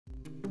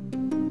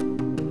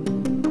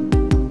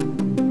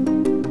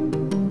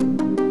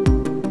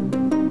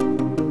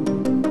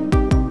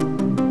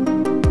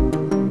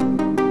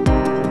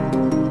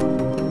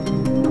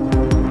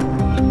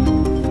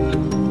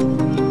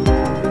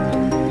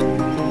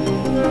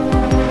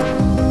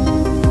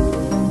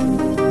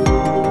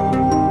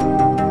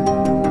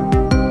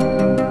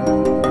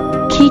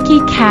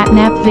Kiki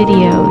catnap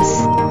videos.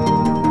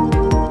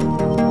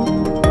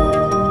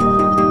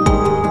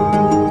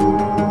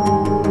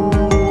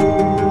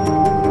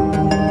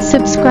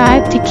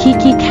 Subscribe to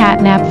Kiki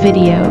catnap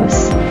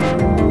videos.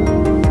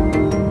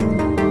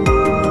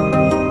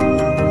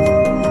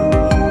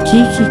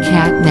 Kiki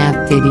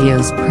catnap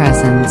videos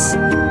presents.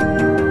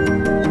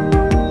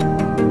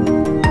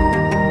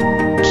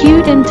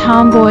 Cute and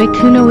tomboy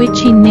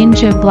kunoichi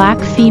ninja black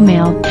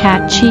female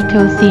cat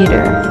Chico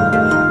theater.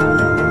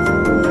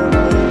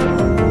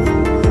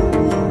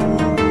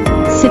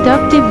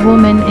 Seductive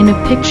woman in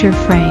a picture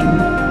frame.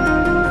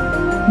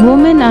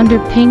 Woman under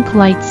pink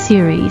light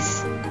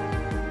series.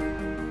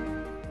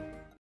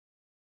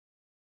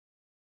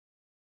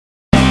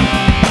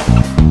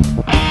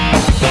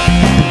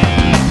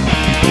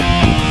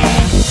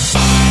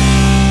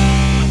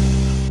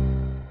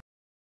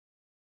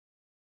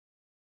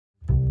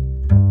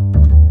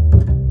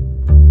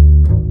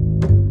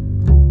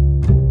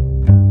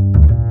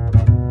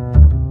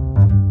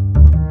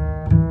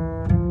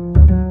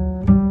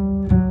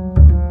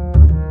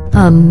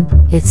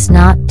 It's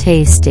not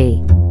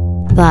tasty.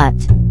 But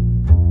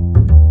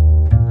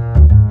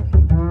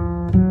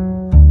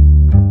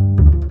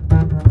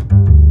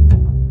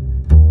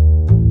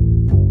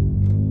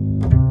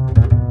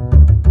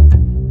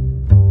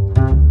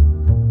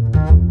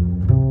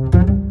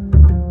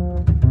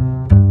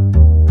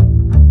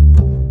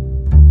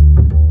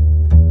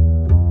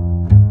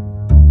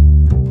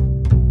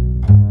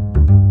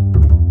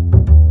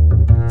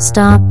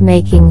stop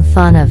making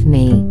fun of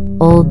me,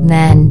 old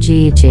man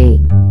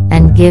Gigi,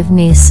 and give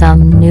me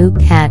some new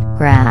cat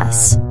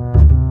grass.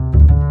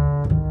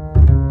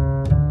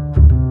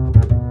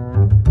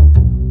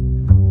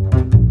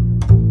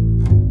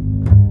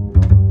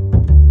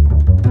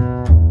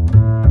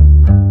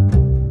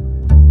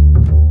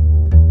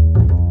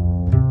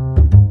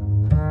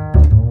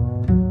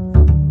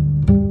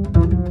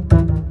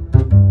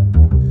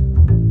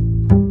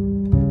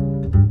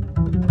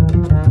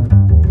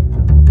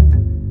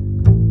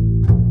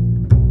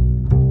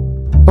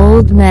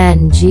 Old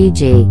man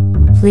Gigi,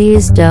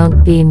 please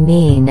don't be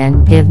mean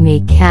and give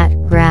me cat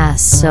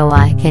grass so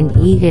I can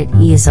eat it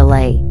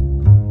easily.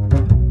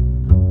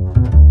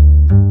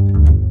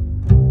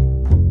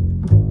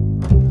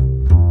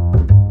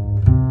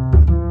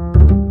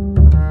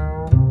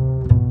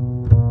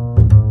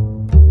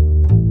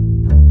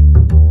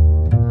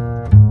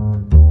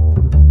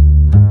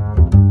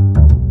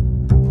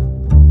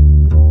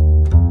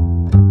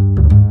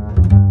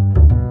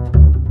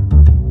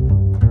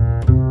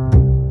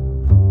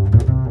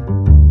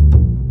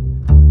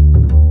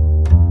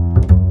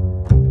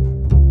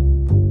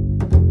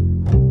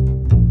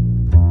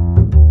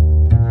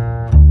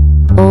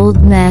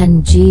 Old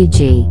man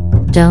Gigi,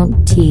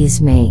 don't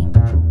tease me.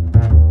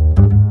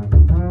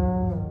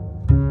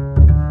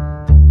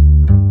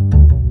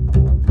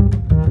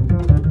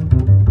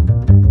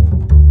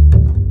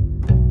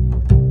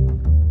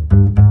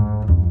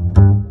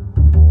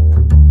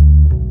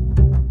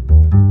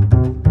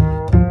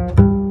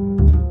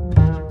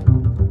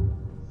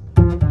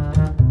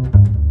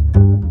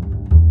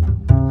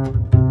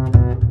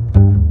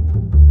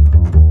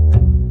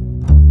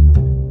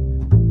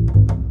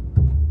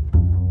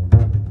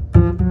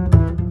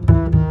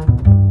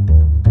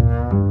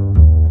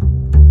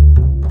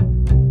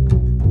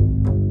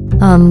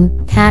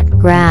 Cat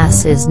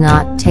grass is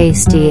not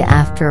tasty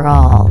after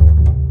all.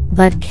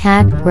 But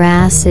cat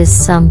grass is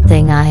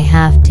something I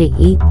have to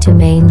eat to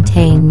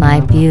maintain my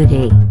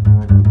beauty.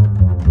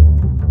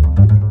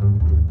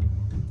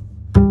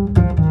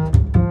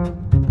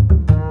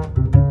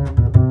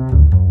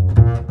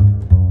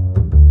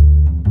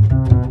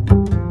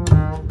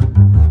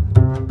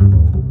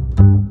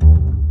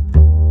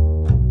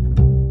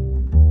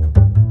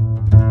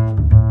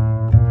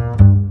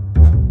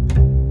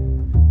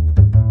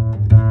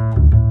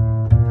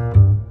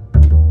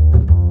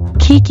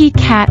 Kiki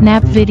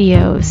catnap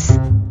videos.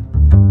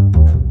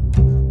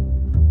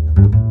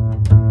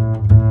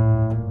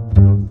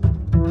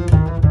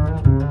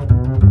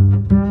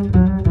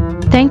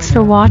 Thanks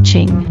for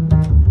watching.